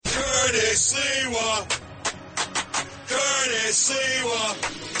Curtis Lewa. Curtis Lewa.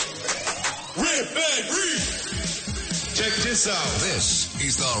 Rip and read. Check this out. This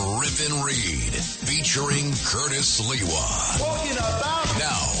is the Rip and Read featuring Curtis Lewa. Talking about.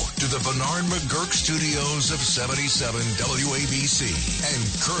 Now to the Bernard McGurk studios of 77 WABC and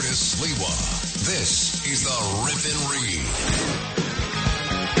Curtis Lewa. This is the Rip and Read.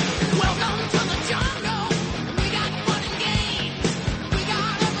 Welcome to the jungle. We got fun and games. We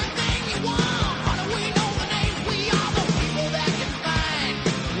got everything you want. How do we know the names? We are the people that can find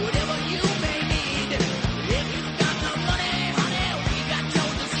whatever you may need. If you've got the money, honey, we got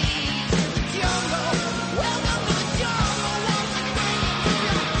your disease. The jungle. Welcome to the jungle.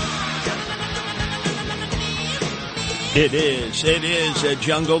 It is a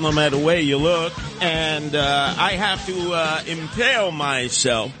jungle no matter where you look. And I have to impale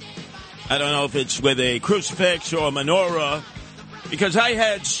myself. I don't know if it's with a crucifix or a menorah, because I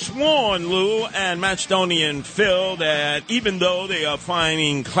had sworn, Lou and Macedonian Phil, that even though they are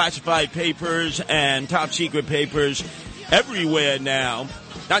finding classified papers and top secret papers everywhere now,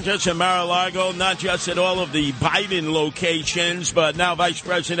 not just in Mar-a-Lago, not just at all of the Biden locations, but now Vice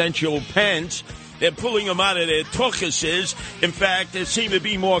Presidential Pence, they're pulling them out of their tuchuses. In fact, there seem to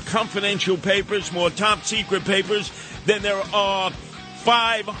be more confidential papers, more top secret papers than there are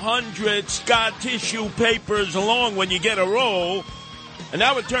 500 scar tissue papers along when you get a roll. And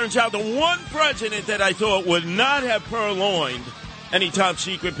now it turns out the one president that I thought would not have purloined any top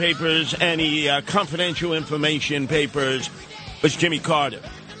secret papers, any confidential information papers, was Jimmy Carter.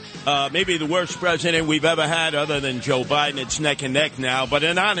 Maybe the worst president we've ever had other than Joe Biden. It's neck and neck now. But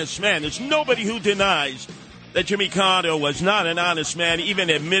an honest man. There's nobody who denies that Jimmy Carter was not an honest man, even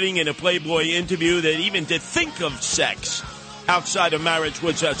admitting in a Playboy interview that even to think of sex outside of marriage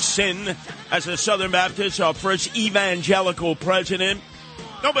was a sin. As a Southern Baptist, our first evangelical president,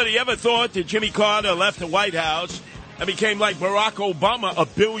 nobody ever thought that Jimmy Carter left the White House and became like Barack Obama, a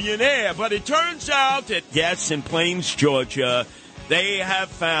billionaire. But it turns out that, yes, in Plains, Georgia, they have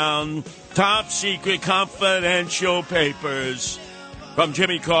found top secret confidential papers from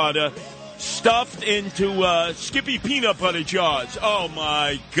Jimmy Carter stuffed into Skippy peanut butter jars. Oh,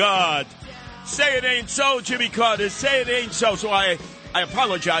 my God. Say it ain't so, Jimmy Carter. Say it ain't so. So I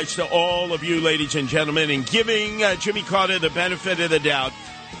apologize to all of you, ladies and gentlemen, in giving Jimmy Carter the benefit of the doubt.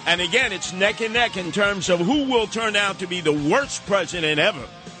 And again, it's neck and neck in terms of who will turn out to be the worst president ever,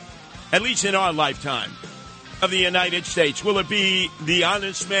 at least in our lifetime, of the United States. Will it be the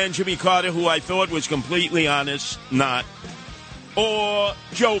honest man, Jimmy Carter, who I thought was completely honest? Not. Or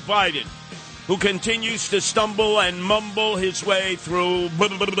Joe Biden, who continues to stumble and mumble his way through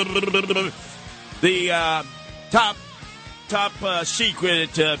the top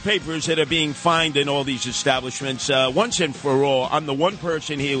secret papers that are being found in all these establishments. Once and for all, I'm the one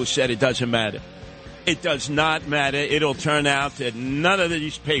person here who said it doesn't matter. It does not matter. It'll turn out that none of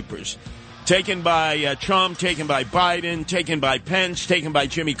these papers, taken by Trump, taken by Biden, taken by Pence, taken by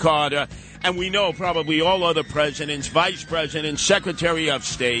Jimmy Carter, and we know probably all other presidents, vice presidents, secretary of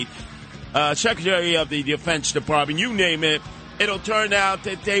state, secretary of the Defense Department, you name it, it'll turn out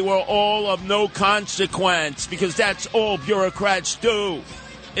that they were all of no consequence, because that's all bureaucrats do,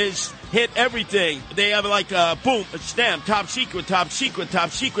 is hit everything. They have like a boom, a stamp, top secret, top secret, top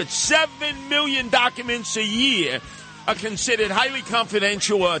secret. 7 million documents a year are considered highly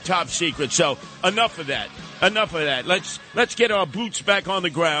confidential or top secret. So enough of that. Enough of that. Let's get our boots back on the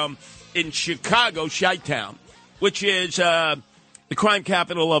ground in Chicago, Chi-Town, which is the crime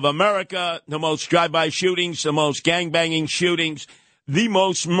capital of America, the most drive-by shootings, the most gangbanging shootings, the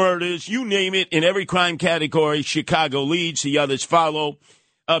most murders, you name it, in every crime category. Chicago leads, the others follow.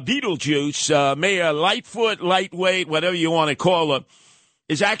 Beetlejuice, Mayor Lightfoot, Lightweight, whatever you want to call her,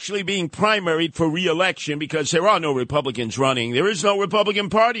 is actually being primaried for re-election because there are no Republicans running. There is no Republican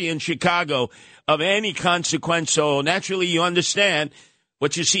Party in Chicago of any consequence, so naturally you understand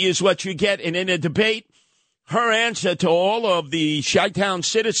what you see is what you get. And in a debate, her answer to all of the Chi-Town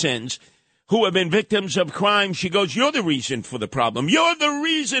citizens who have been victims of crime, she goes, you're the reason for the problem. You're the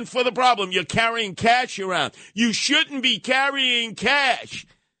reason for the problem. You're carrying cash around. You shouldn't be carrying cash.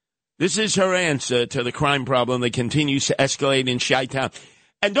 This is her answer to the crime problem that continues to escalate in Chi-Town.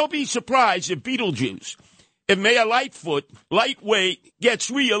 And don't be surprised if Beetlejuice, if Mayor Lightweight, gets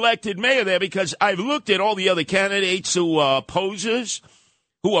reelected mayor there, because I've looked at all the other candidates who are posers,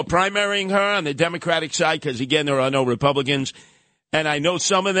 who are primarying her on the Democratic side, because, again, there are no Republicans. And I know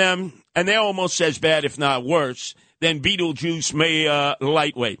some of them, and they're almost as bad, if not worse, than Beetlejuice Mayor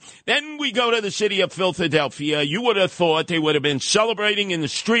Lightweight. Then we go to the city of Philadelphia. You would have thought they would have been celebrating in the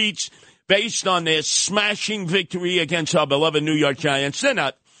streets based on their smashing victory against our beloved New York Giants. They're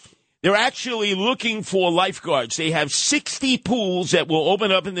not. They're actually looking for lifeguards. They have 60 pools that will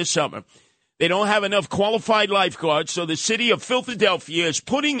open up in the summer. They don't have enough qualified lifeguards, so the city of Philadelphia is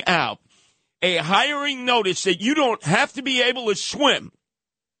putting out a hiring notice that you don't have to be able to swim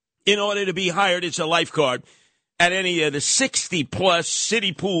in order to be hired as a lifeguard at any of the 60-plus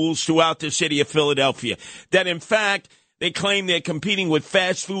city pools throughout the city of Philadelphia. That, in fact, they claim they're competing with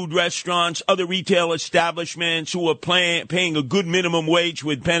fast food restaurants, other retail establishments who are paying a good minimum wage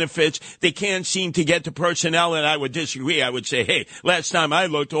with benefits. They can't seem to get the personnel, and I would disagree. I would say, hey, last time I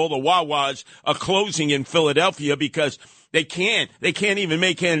looked, all the Wawas are closing in Philadelphia because they can't even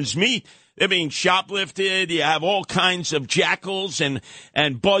make ends meet. They're being shoplifted. You have all kinds of jackals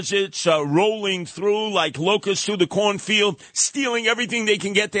and buzzards rolling through like locusts through the cornfield, stealing everything they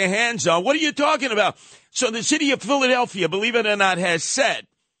can get their hands on. What are you talking about? So the city of Philadelphia, believe it or not, has said,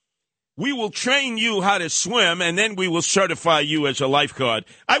 we will train you how to swim, and then we will certify you as a lifeguard.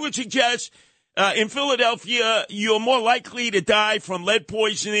 I would suggest in Philadelphia, you're more likely to die from lead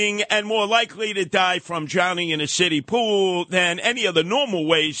poisoning and more likely to die from drowning in a city pool than any of the normal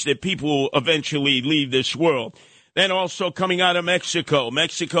ways that people eventually leave this world. Then also coming out of Mexico,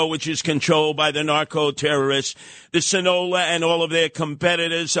 which is controlled by the narco-terrorists, the Sinaloa and all of their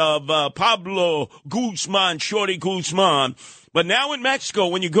competitors of Pablo Guzman, Shorty Guzman. But now in Mexico,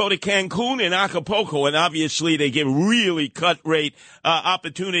 when you go to Cancun and Acapulco, and obviously they give really cut-rate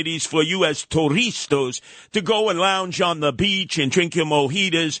opportunities for you as turistas to go and lounge on the beach and drink your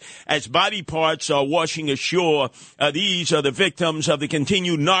mojitas as body parts are washing ashore. These are the victims of the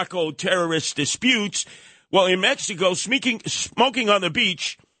continued narco-terrorist disputes. Well, in Mexico, smoking on the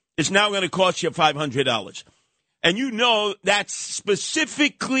beach is now going to cost you $500. And you know that's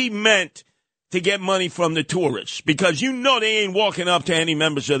specifically meant to get money from the tourists because you know they ain't walking up to any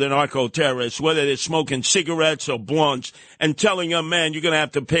members of the narco-terrorists, whether they're smoking cigarettes or blunts, and telling them, man, you're going to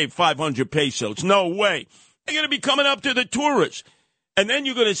have to pay 500 pesos. No way. They're going to be coming up to the tourists. And then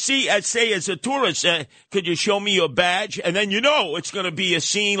you're going to see, as a tourist, could you show me your badge? And then you know it's going to be a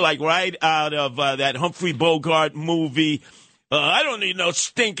scene like right out of that Bogart movie. I don't need no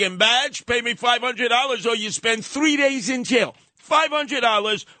stinking badge. Pay me $500 or you spend 3 days in jail.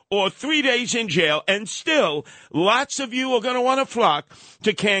 $500 or 3 days in jail. And still, lots of you are going to want to flock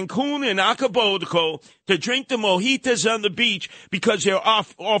to Cancun and Acapulco to drink the mojitas on the beach because they're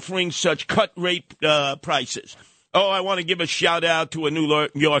offering such cut-rate prices. Oh, I want to give a shout-out to a New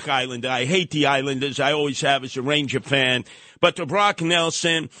York Islander. I hate the Islanders. I always have as a Ranger fan. But to Brock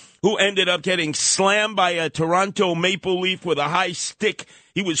Nelson, who ended up getting slammed by a Toronto Maple Leaf with a high stick.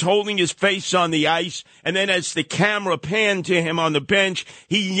 He was holding his face on the ice, and then as the camera panned to him on the bench,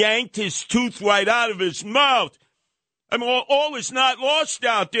 he yanked his tooth right out of his mouth. I mean, all is not lost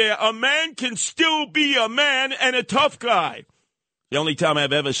out there. A man can still be a man and a tough guy. The only time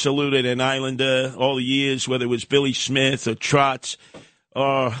I've ever saluted an Islander all the years, whether it was Billy Smith or Trotz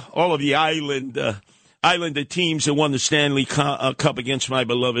or all of the Islander teams that won the Stanley Cup against my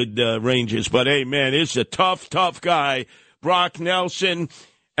beloved Rangers. But, hey, man, it's a tough, tough guy, Brock Nelson.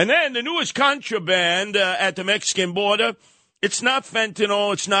 And then the newest contraband at the Mexican border, it's not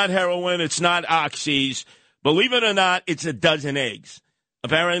fentanyl, it's not heroin, it's not oxys. Believe it or not, it's a dozen eggs.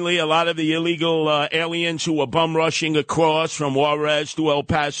 Apparently, a lot of the illegal aliens who were bum rushing across from Juarez to El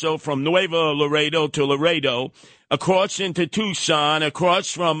Paso, from Nuevo Laredo to Laredo, across into Tucson, across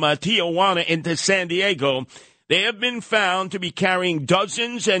from Tijuana into San Diego, they have been found to be carrying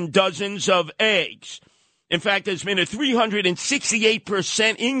dozens and dozens of eggs. In fact, there's been a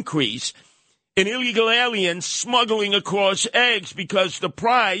 368% increase in illegal aliens smuggling across eggs because the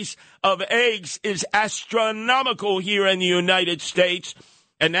price of eggs is astronomical here in the United States.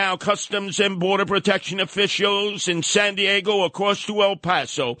 And now Customs and Border Protection officials in San Diego across to El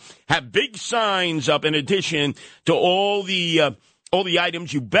Paso have big signs up in addition to all the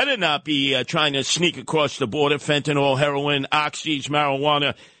items you better not be trying to sneak across the border, fentanyl, heroin, oxys,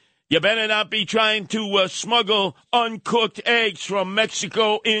 marijuana. You better not be trying to smuggle uncooked eggs from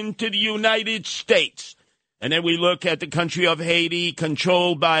Mexico into the United States. And then we look at the country of Haiti,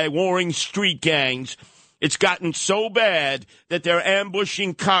 controlled by warring street gangs. It's gotten so bad that they're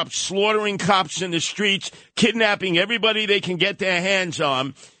ambushing cops, slaughtering cops in the streets, kidnapping everybody they can get their hands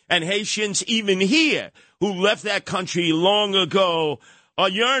on. And Haitians even here, who left that country long ago, are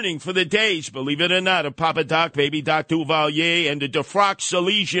yearning for the days, believe it or not, of Papa Doc, Baby Doc Duvalier, and the defrocked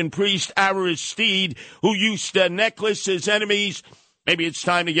Salesian priest Aristide, who used to necklace his enemies. Maybe it's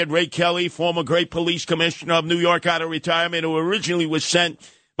time to get Ray Kelly, former great police commissioner of New York, out of retirement, who originally was sent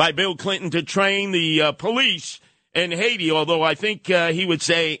by Bill Clinton to train the police in Haiti, although I think he would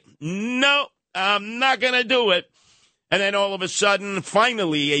say, no, I'm not going to do it. And then all of a sudden,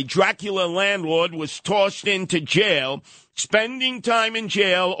 finally, a Dracula landlord was tossed into jail, spending time in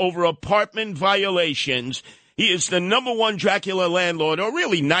jail over apartment violations. He is the number one Dracula landlord, or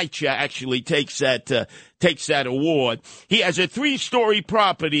really NYCHA actually takes that award. He has a 3-story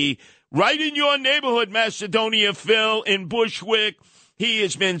property right in your neighborhood, Macedonia, Phil, in Bushwick. He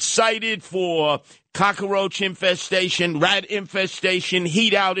has been cited for cockroach infestation, rat infestation,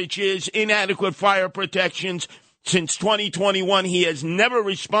 heat outages, inadequate fire protections. Since 2021, he has never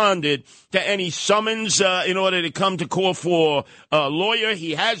responded to any summons in order to come to court for a lawyer.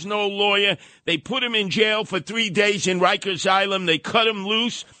 He has no lawyer. They put him in jail for 3 days in Rikers Island. They cut him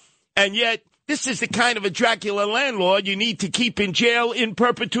loose. And yet, this is the kind of a Dracula landlord you need to keep in jail in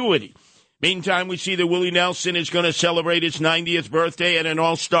perpetuity. Meantime, we see that Willie Nelson is going to celebrate his 90th birthday at an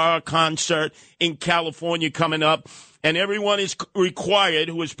all-star concert in California coming up. And everyone is required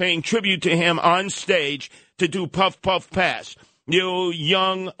who is paying tribute to him on stage to do Puff Puff Pass. Neil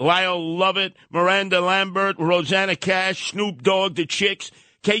Young, Lyle Lovett, Miranda Lambert, Rosanna Cash, Snoop Dogg, The Chicks,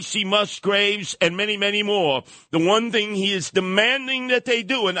 Casey Musgraves, and many, many more. The one thing he is demanding that they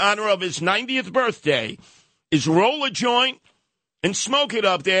do in honor of his 90th birthday is roll a joint and smoke it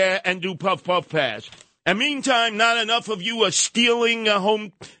up there and do Puff Puff Pass. And meantime, not enough of you are stealing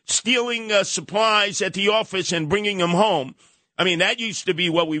supplies at the office and bringing them home. I mean, that used to be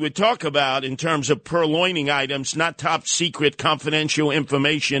what we would talk about in terms of purloining items, not top secret confidential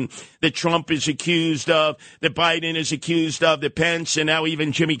information that Trump is accused of, that Biden is accused of, that Pence, and now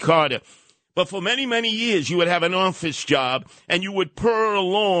even Jimmy Carter. But for many, many years, you would have an office job and you would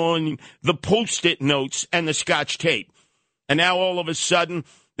purloin the Post-it notes and the Scotch tape. And now all of a sudden,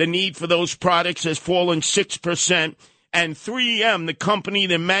 the need for those products has fallen 6%. And 3M, the company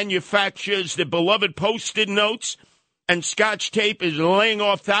that manufactures the beloved Post-it notes and Scotch tape, is laying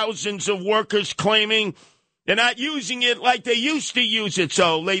off thousands of workers, claiming they're not using it like they used to use it.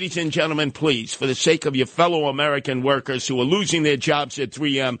 So, ladies and gentlemen, please, for the sake of your fellow American workers who are losing their jobs at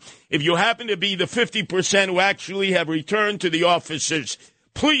 3M, if you happen to be the 50% who actually have returned to the offices,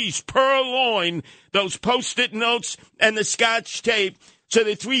 please purloin those Post-it notes and the Scotch tape so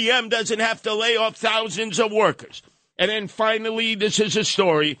that 3M doesn't have to lay off thousands of workers. And then finally, this is a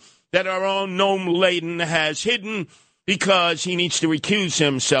story that our own Noam Laden has hidden because he needs to recuse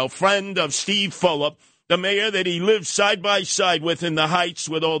himself. Friend of Steve Fulop, the mayor that he lives side by side with in the Heights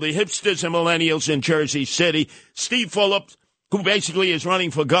with all the hipsters and millennials in Jersey City. Steve Fulop, who basically is running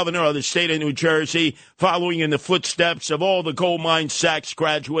for governor of the state of New Jersey, following in the footsteps of all the Goldman Sachs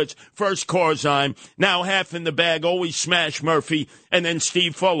graduates. First Corzine, now half in the bag, always smash Murphy, and then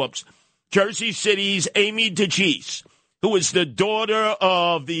Steve Fulop's. Jersey City's Amy DeGise, who is the daughter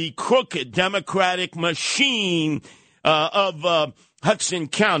of the crooked Democratic machine of Hudson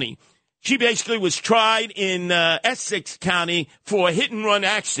County. She basically was tried in Essex County for a hit-and-run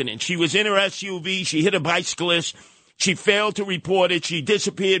accident. She was in her SUV. She hit a bicyclist. She failed to report it. She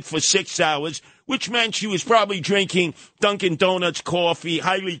disappeared for 6 hours, which meant she was probably drinking Dunkin' Donuts coffee,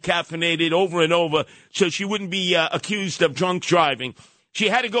 highly caffeinated, over and over, so she wouldn't be accused of drunk driving. She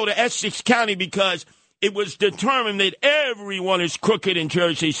had to go to Essex County because it was determined that everyone is crooked in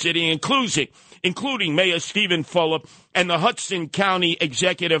Jersey City, including Mayor Stephen Fulop and the Hudson County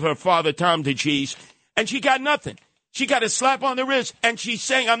executive, her father, Tom DeGise. And she got nothing. She got a slap on the wrist, and she's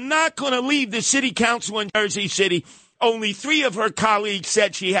saying, I'm not going to leave the city council in Jersey City. Only 3 of her colleagues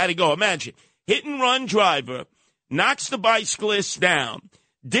said she had to go. Imagine, hit-and-run driver, knocks the bicyclist down,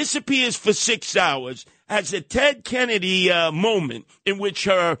 disappears for 6 hours, has a Ted Kennedy moment in which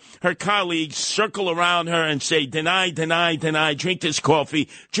her colleagues circle around her and say, deny, deny, deny, drink this coffee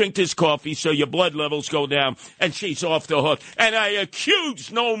so your blood levels go down, and she's off the hook. And I accuse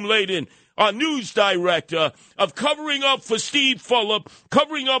Noam Laden, our news director, of covering up for Steve Fulop,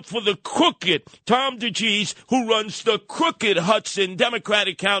 covering up for the crooked Tom DeGise, who runs the crooked Hudson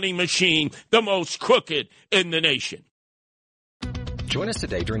Democratic County machine, the most crooked in the nation. Join us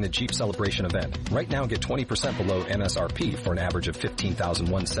today during the Jeep Celebration event. Right now, get 20% below MSRP for an average of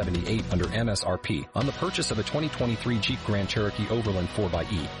 $15,178 under MSRP on the purchase of a 2023 Jeep Grand Cherokee Overland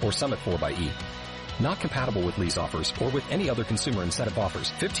 4xE or Summit 4xE. Not compatible with lease offers or with any other consumer incentive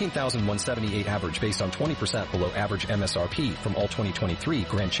offers. $15,178 average based on 20% below average MSRP from all 2023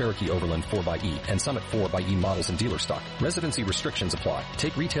 Grand Cherokee Overland 4xE and Summit 4xE models in dealer stock. Residency restrictions apply.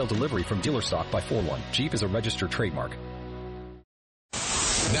 Take retail delivery from dealer stock by 4/1. Jeep is a registered trademark.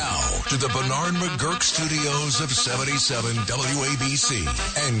 Now to the Bernard McGurk studios of 77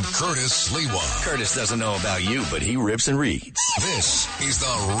 WABC and Curtis Lewa. Curtis doesn't know about you, but he rips and reads. This is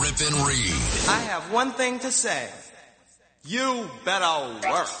the Rip and Read. I have one thing to say. You better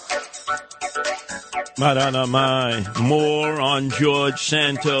work. My. More on George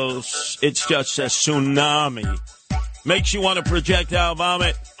Santos. It's just a tsunami. Makes you want to projectile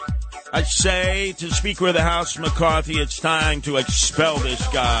vomit. I say to Speaker of the House McCarthy, it's time to expel this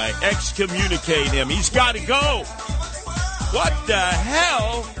guy. Excommunicate him. He's got to go. What the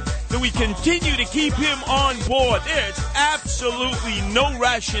hell do we continue to keep him on board? There's absolutely no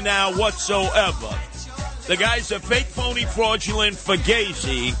rationale whatsoever. The guy's a fake, phony, fraudulent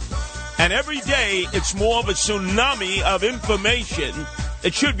fugazi. And every day, it's more of a tsunami of information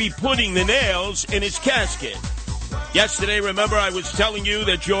that should be putting the nails in his casket. Yesterday, remember, I was telling you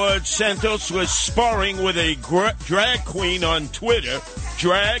that George Santos was sparring with a drag queen on Twitter.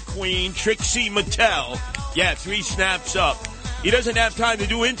 Drag queen Trixie Mattel. Yeah, 3 snaps up. He doesn't have time to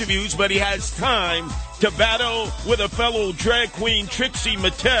do interviews, but he has time to battle with a fellow drag queen, Trixie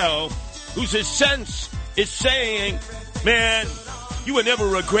Mattel, whose sense is saying, man, you were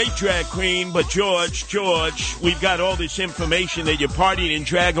never a great drag queen, but George, we've got all this information that you partied in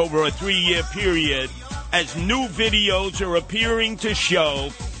drag over a 3-year period, as new videos are appearing to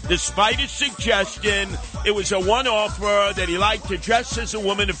show. Despite his suggestion, it was a one-offer that he liked to dress as a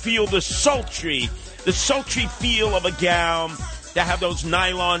woman to feel the sultry feel of a gown, to have those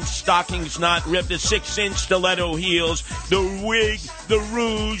nylon stockings not ripped, the 6-inch stiletto heels, the wig, the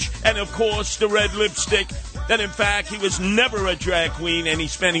rouge, and of course the red lipstick. That in fact he was never a drag queen, and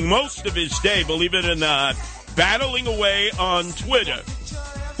he's spending most of his day, believe it or not, battling away on Twitter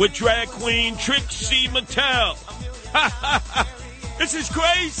with drag queen Trixie Mattel. This is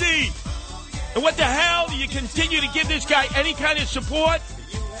crazy. And what the hell? Do you continue to give this guy any kind of support?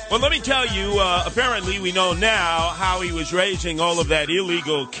 Well, let me tell you, apparently we know now how he was raising all of that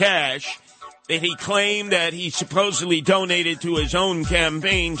illegal cash that he claimed that he supposedly donated to his own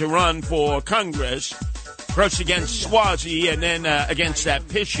campaign to run for Congress, first against Swazi and then against that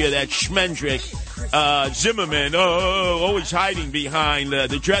Pisha, that Schmendrick, Zimmerman, always hiding behind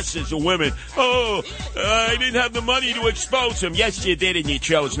the dresses of women. I didn't have the money to expose him. Yes, you did, and you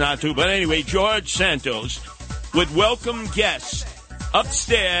chose not to. But anyway, George Santos would welcome guests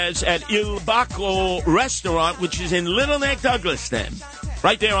upstairs at Il Bacco restaurant, which is in Little Neck, Douglaston,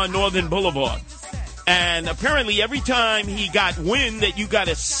 right there on Northern Boulevard. And apparently every time he got wind that you got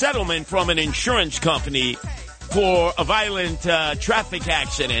a settlement from an insurance company for a violent traffic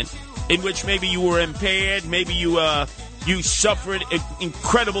accident in which maybe you were impaired, maybe you suffered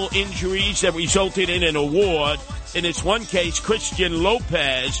incredible injuries that resulted in an award. In this one case, Christian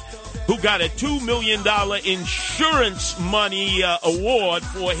Lopez, who got a $2 million insurance money award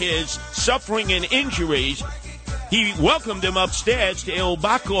for his suffering and injuries. He welcomed him upstairs to Il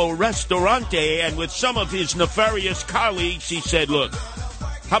Bacco Ristorante, and with some of his nefarious colleagues, he said, look,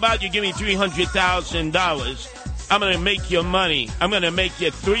 how about you give me $300,000? I'm going to make you money. I'm going to make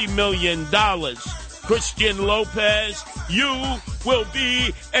you $3 million. Christian Lopez, you will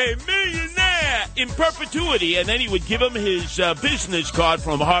be a millionaire in perpetuity. And then he would give him his business card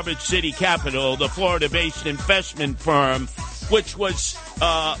from Harvard City Capital, the Florida-based investment firm, which was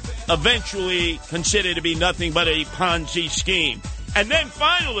eventually considered to be nothing but a Ponzi scheme. And then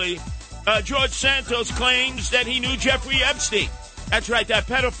finally, George Santos claims that he knew Jeffrey Epstein. That's right, that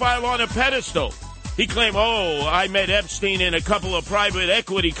pedophile on a pedestal. He claimed, I met Epstein in a couple of private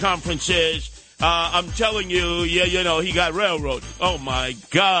equity conferences. I'm telling you, he got railroaded. Oh, my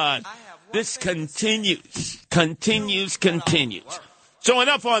God. This continues. So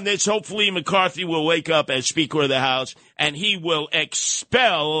enough on this. Hopefully McCarthy will wake up as Speaker of the House, and he will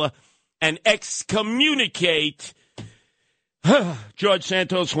expel and excommunicate George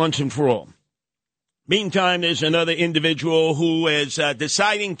Santos once and for all. Meantime, there's another individual who is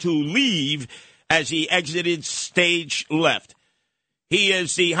deciding to leave as he exited stage left. He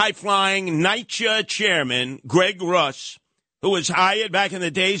is the high-flying NYCHA chairman, Greg Russ, who was hired back in the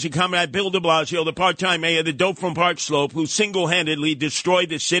days of Comrade Bill de Blasio, the part-time mayor, the dope from Park Slope, who single-handedly destroyed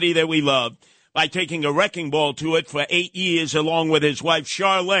the city that we love by taking a wrecking ball to it for 8 years along with his wife,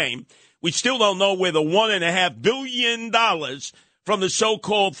 Charlene. We still don't know where the $1.5 billion from the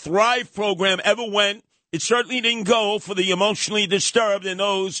so-called Thrive program ever went. It certainly didn't go for the emotionally disturbed and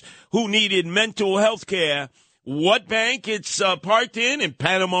those who needed mental health care. What bank it's parked in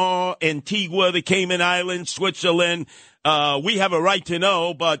Panama, Antigua, the Cayman Islands, Switzerland. We have a right to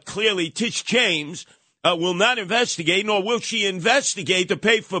know, but clearly Tish James will not investigate, nor will she investigate the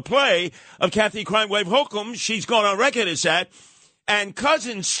pay-for-play of Kathy Crime Wave Holcomb. She's gone on record as that. And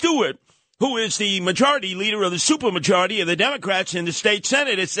Cousin Stewart, who is the majority leader of the supermajority of the Democrats in the state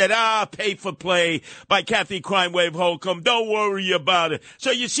Senate, has said, pay-for-play by Kathy Crime Wave Holcomb. Don't worry about it. So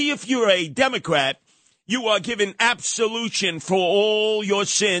you see, if you're a Democrat You are given absolution for all your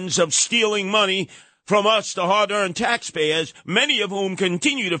sins of stealing money from us, the hard-earned taxpayers, many of whom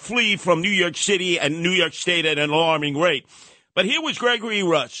continue to flee from New York City and New York State at an alarming rate. But here was Gregory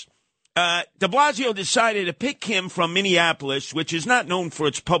Russ. De Blasio decided to pick him from Minneapolis, which is not known for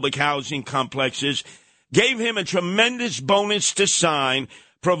its public housing complexes, gave him a tremendous bonus to sign,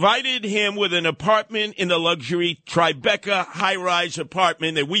 provided him with an apartment in the luxury Tribeca high-rise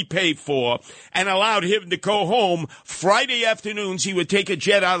apartment that we pay for, and allowed him to go home. Friday afternoons, he would take a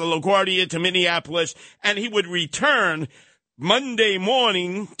jet out of LaGuardia to Minneapolis, and he would return Monday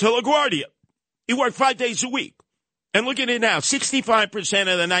morning to LaGuardia. He worked 5 days a week. And look at it now, 65%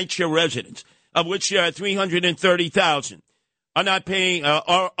 of the NYCHA residents, of which 330,000, are not paying,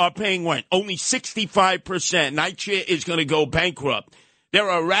 are paying rent. Only 65%. NYCHA is going to go bankrupt. There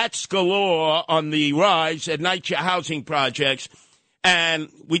are rats galore on the rise at NYCHA housing projects. And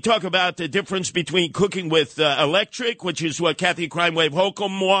we talk about the difference between cooking with electric, which is what Kathy Crimewave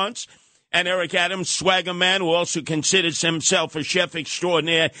Holcomb wants, and Eric Adams, swagger man, who also considers himself a chef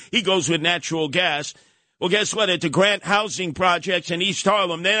extraordinaire. He goes with natural gas. Well, guess what? At the Grant Housing Projects in East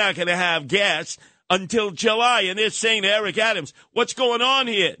Harlem, they're not going to have gas until July. And they're saying to Eric Adams, what's going on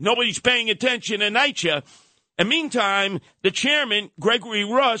here? Nobody's paying attention to NYCHA. And meantime, the chairman, Gregory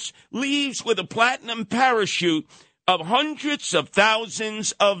Russ, leaves with a platinum parachute of hundreds of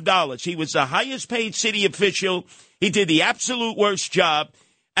thousands of dollars. He was the highest paid city official. He did the absolute worst job.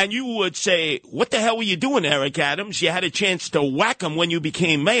 And you would say, what the hell were you doing, Eric Adams? You had a chance to whack him when you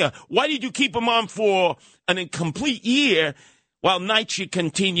became mayor. Why did you keep him on for an incomplete year while NYCHA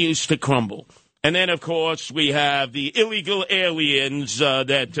continues to crumble? And then, of course, we have the illegal aliens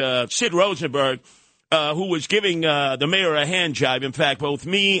that Sid Rosenberg, who was giving the mayor a hand jibe. In fact, both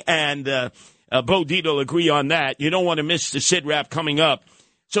me and Bo Dietl agree on that. You don't want to miss the Sid rap coming up.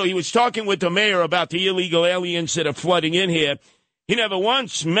 So he was talking with the mayor about the illegal aliens that are flooding in here. He never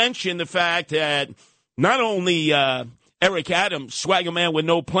once mentioned the fact that not only Eric Adams, swagger man with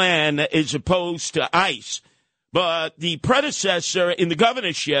no plan, is opposed to ICE, but the predecessor in the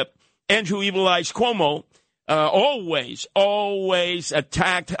governorship, Andrew Evil Eyes Cuomo, always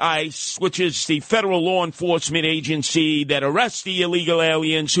attacked ICE, which is the federal law enforcement agency that arrests the illegal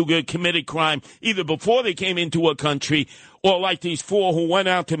aliens who committed crime either before they came into a country or like these four who went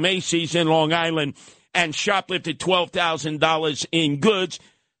out to Macy's in Long Island and shoplifted $12,000 in goods.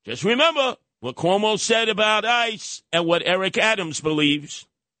 Just remember what Cuomo said about ICE and what Eric Adams believes.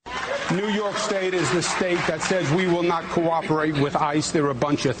 New York State is the state that says we will not cooperate with ICE. They're a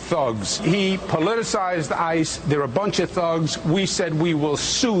bunch of thugs. He politicized ICE. They're a bunch of thugs. We said we will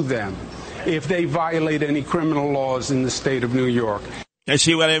sue them if they violate any criminal laws in the state of New York. You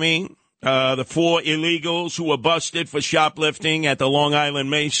see what I mean? The four illegals who were busted for shoplifting at the Long Island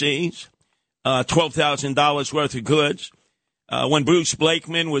Macy's. $12,000 worth of goods. When Bruce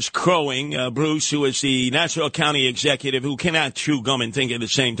Blakeman was crowing, Bruce, who is the Nassau County executive who cannot chew gum and think at the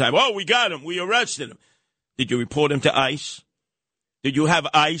same time, oh, we got him, we arrested him. Did you report him to ICE? Did you have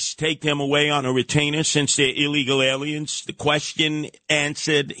ICE take them away on a retainer since they're illegal aliens? The question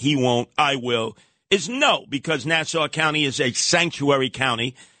answered, he won't, I will, is no, because Nassau County is a sanctuary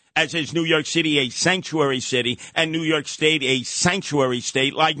county, as is New York City a sanctuary city, and New York State a sanctuary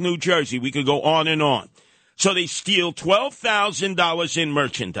state like New Jersey. We could go on and on. So they steal $12,000 in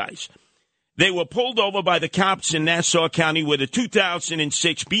merchandise. They were pulled over by the cops in Nassau County with a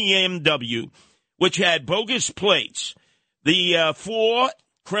 2006 BMW, which had bogus plates. The four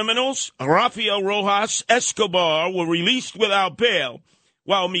criminals, Rafael Rojas, Escobar, were released without bail,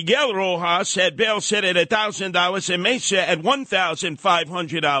 while Miguel Rojas had bail set at $1,000 and Mesa at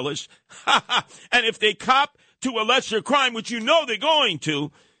 $1,500. And if they cop to a lesser crime, which you know they're going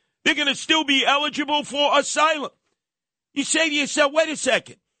to, they're going to still be eligible for asylum. You say to yourself, wait a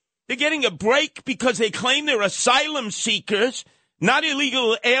second. They're getting a break because they claim they're asylum seekers, not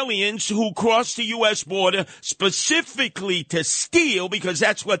illegal aliens who cross the U.S. border specifically to steal, because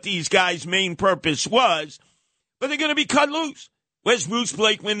that's what these guys' main purpose was. But they're going to be cut loose. Where's Bruce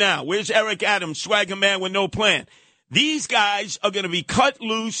Blakeman now? Where's Eric Adams, swagger man with no plan? These guys are going to be cut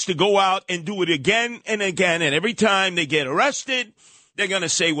loose to go out and do it again and again. And every time they get arrested, they're going to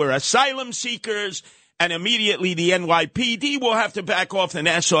say we're asylum seekers. And immediately the NYPD will have to back off. The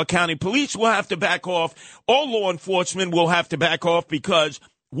Nassau County Police will have to back off. All law enforcement will have to back off because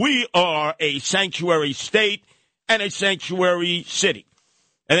we are a sanctuary state and a sanctuary city.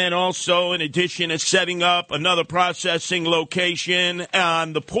 And then also, in addition to setting up another processing location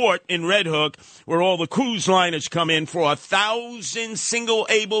on the port in Red Hook, where all the cruise liners come in for 1,000 single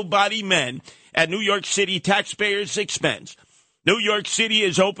able-bodied men at New York City taxpayers' expense. New York City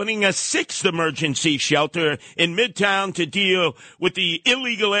is opening a sixth emergency shelter in Midtown to deal with the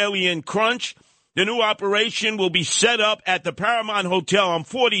illegal alien crunch. The new operation will be set up at the Paramount Hotel on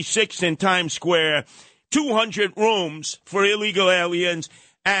 46th in Times Square. 200 rooms for illegal aliens,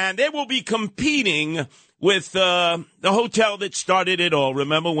 and they will be competing with the hotel that started it all.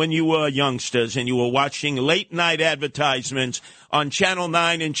 Remember when you were youngsters and you were watching late-night advertisements on Channel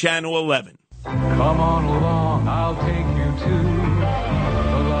 9 and Channel 11. Come on along, I'll take you to the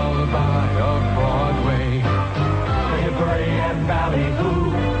lullaby of Broadway. The Hickory and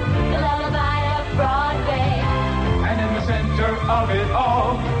Ballyhoo. The lullaby of Broadway. And in the center of it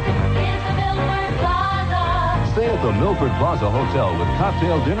all Is the Milford Plaza. Stay at the Milford Plaza Hotel with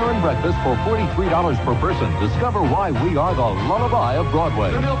cocktail dinner and breakfast for $43 per person. Discover why we are the lullaby of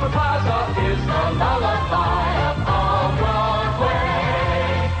Broadway. The Milford Plaza is the lullaby of all Broadway.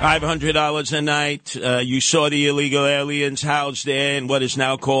 $500 a night. You saw the illegal aliens housed there in what is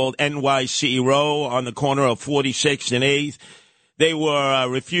now called NYC Row on the corner of 46th and 8th. They were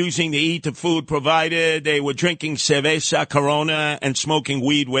refusing to eat the food provided. They were drinking cerveza, Corona, and smoking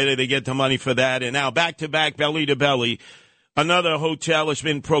weed. Where did they get the money for that? And now back to back, belly to belly. Another hotel has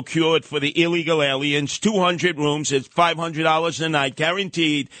been procured for the illegal aliens. 200 rooms. It's $500 a night,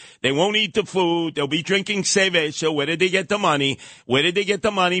 guaranteed. They won't eat the food. They'll be drinking cerveza. Where did they get the money? Where did they get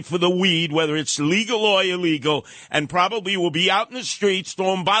the money for the weed, whether it's legal or illegal? And probably will be out in the streets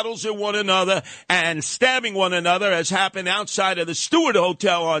throwing bottles at one another and stabbing one another, as happened outside of the Stewart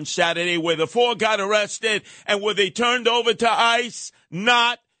Hotel on Saturday, where the four got arrested and were they turned over to ICE?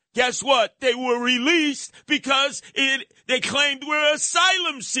 Not. Guess what? They were released because they claimed we're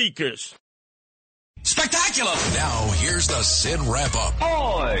asylum seekers. Spectacular! Now, here's the Sid wrap-up.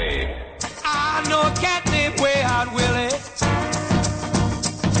 I know a cat named Way Out Willie.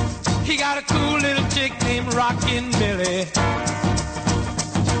 He got a cool little chick named Rockin' Billy.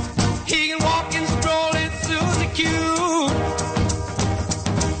 He can walk and stroll in Susie Q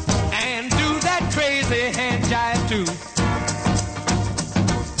and do that crazy hand jive too.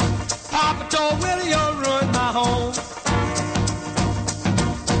 Papa told Willie, you'll ruin my home.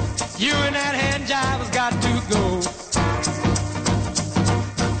 You and that hand jive has got to go.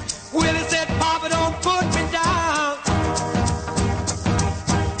 Willie said, Papa, don't put me down.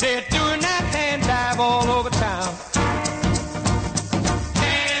 They're doing that hand jive all over town.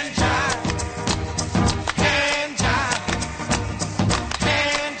 Hand jive, hand jive,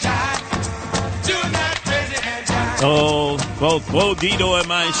 hand jive, doing that crazy hand jive. Oh, both Bo Dito and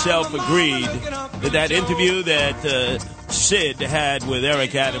myself agreed that interview that Sid had with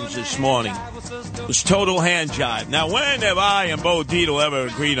Eric Adams this morning was total hand jive. Now, when have I and Bo Dito ever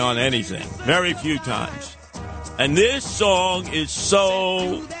agreed on anything? Very few times. And this song is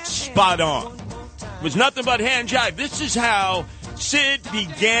so spot on. It was nothing but hand jive. This is how Sid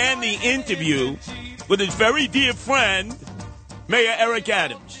began the interview with his very dear friend, Mayor Eric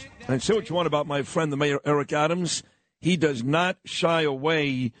Adams. And say what you want about my friend, the Mayor Eric Adams. He does not shy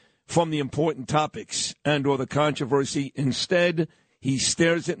away from the important topics and or the controversy. Instead, he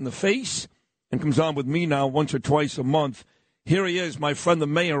stares it in the face and comes on with me now once or twice a month. Here he is, my friend, the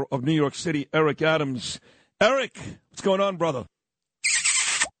mayor of New York City, Eric Adams. Eric, what's going on, brother?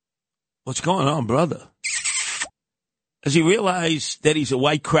 What's going on, brother? Does he realize that he's a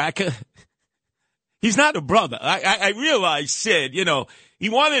white cracker? He's not a brother. I realize, Sid, he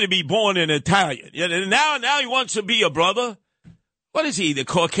wanted to be born an Italian. Now he wants to be a brother. What is he, the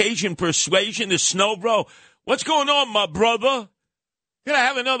Caucasian persuasion, the snow bro? What's going on, my brother? Gonna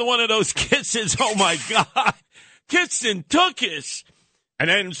have another one of those kisses. Oh, my God. Kiss and tuckus. And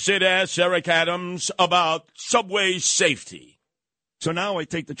then Sid asks Eric Adams about subway safety. So now I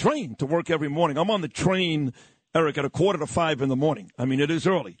take the train to work every morning. I'm on the train, Eric, at 4:45 in the morning. I mean, it is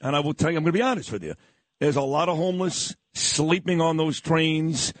early. And I will tell you, I'm going to be honest with you. There's a lot of homeless sleeping on those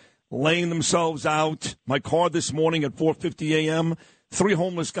trains, laying themselves out. My car this morning at 4:50 a.m., 3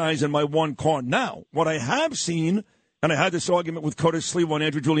 homeless guys in my one car. Now, what I have seen, and I had this argument with Curtis Slewa and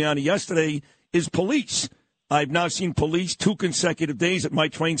Andrew Giuliani yesterday, is police. I've now seen police 2 consecutive days at my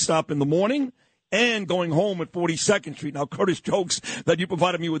train stop in the morning and going home at 42nd Street. Now, Curtis jokes that you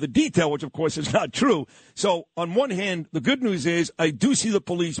provided me with a detail, which, of course, is not true. So, on one hand, the good news is I do see the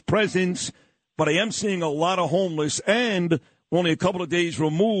police presence, but I am seeing a lot of homeless and only a couple of days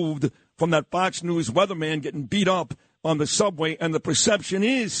removed from that Fox News weatherman getting beat up on the subway. And the perception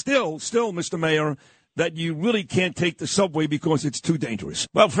is still, Mr. Mayor, that you really can't take the subway because it's too dangerous.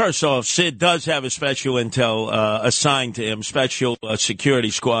 Well, first off, Sid does have a special intel assigned to him, special security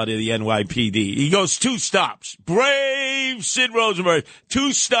squad of the NYPD. He goes 2 stops. Brave Sid Rosenberg,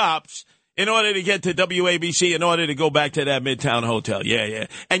 2 stops in order to get to WABC, in order to go back to that Midtown hotel. Yeah.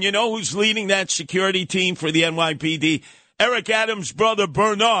 And you know who's leading that security team for the NYPD? Eric Adams' brother,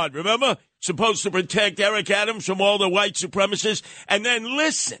 Bernard. Remember? Supposed to protect Eric Adams from all the white supremacists. And then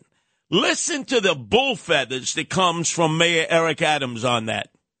listen to the bull feathers that comes from Mayor Eric Adams on that.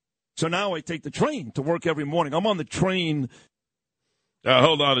 So now I take the train to work every morning. I'm on the train.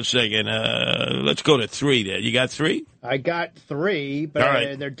 Hold on a second. Let's go to 3 there. You got 3? I got 3, but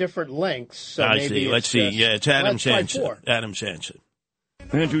right. They're different links. So I maybe see. Let's see. Yeah, it's Adams Hansen. 4. Adams Hansen.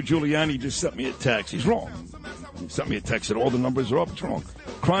 Andrew Giuliani just sent me a text. He's wrong. He sent me a text that all the numbers are up. It's wrong.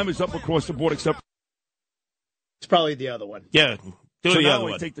 Crime is up across the board except... It's probably the other one. Yeah. So now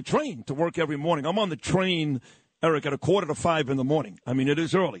I take the train to work every morning. I'm on the train, Eric, at 4:45 in the morning. I mean, it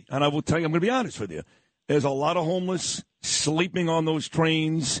is early. And I will tell you, I'm going to be honest with you. There's a lot of homeless sleeping on those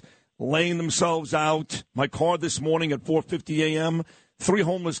trains, laying themselves out. My car this morning at 4:50 a.m., 3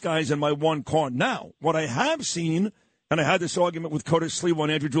 homeless guys in my one car. Now, what I have seen, and I had this argument with Curtis Sliwa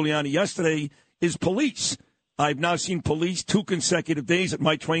and Andrew Giuliani yesterday, is police. I've now seen police 2 consecutive days at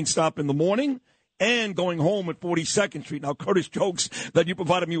my train stop in the morning and going home at 42nd Street. Now, Curtis jokes that you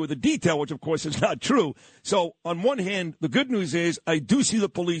provided me with a detail, which, of course, is not true. So, on one hand, the good news is I do see the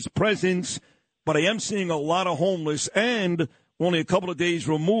police presence, but I am seeing a lot of homeless and only a couple of days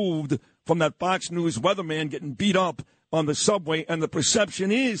removed from that Fox News weatherman getting beat up on the subway. And the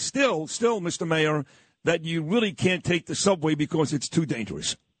perception is still, Mr. Mayor, that you really can't take the subway because it's too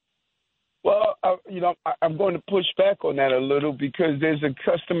dangerous. Well, I'm going to push back on that a little because there's a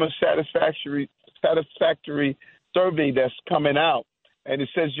customer satisfactory survey that's coming out, and it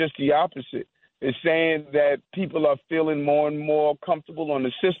says just the opposite. It's saying that people are feeling more and more comfortable on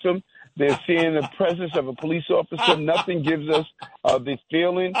the system. They're seeing the presence of a police officer. Nothing gives us the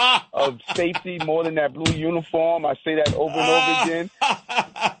feeling of safety more than that blue uniform. I say that over and over again.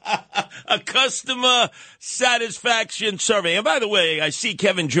 A customer satisfaction survey. And by the way, I see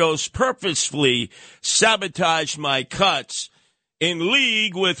Kevin Jost purposefully sabotaged my cuts in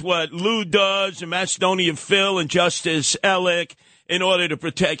league with what Lou does and Macedonian Phil and Justice Ellick in order to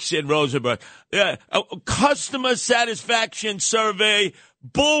protect Sid Rosenberg. A customer satisfaction survey,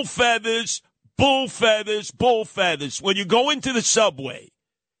 bull feathers. When you go into the subway,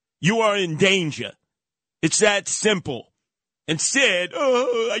 you are in danger. It's that simple. And Sid,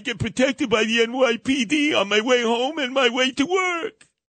 I get protected by the NYPD on my way home and my way to work.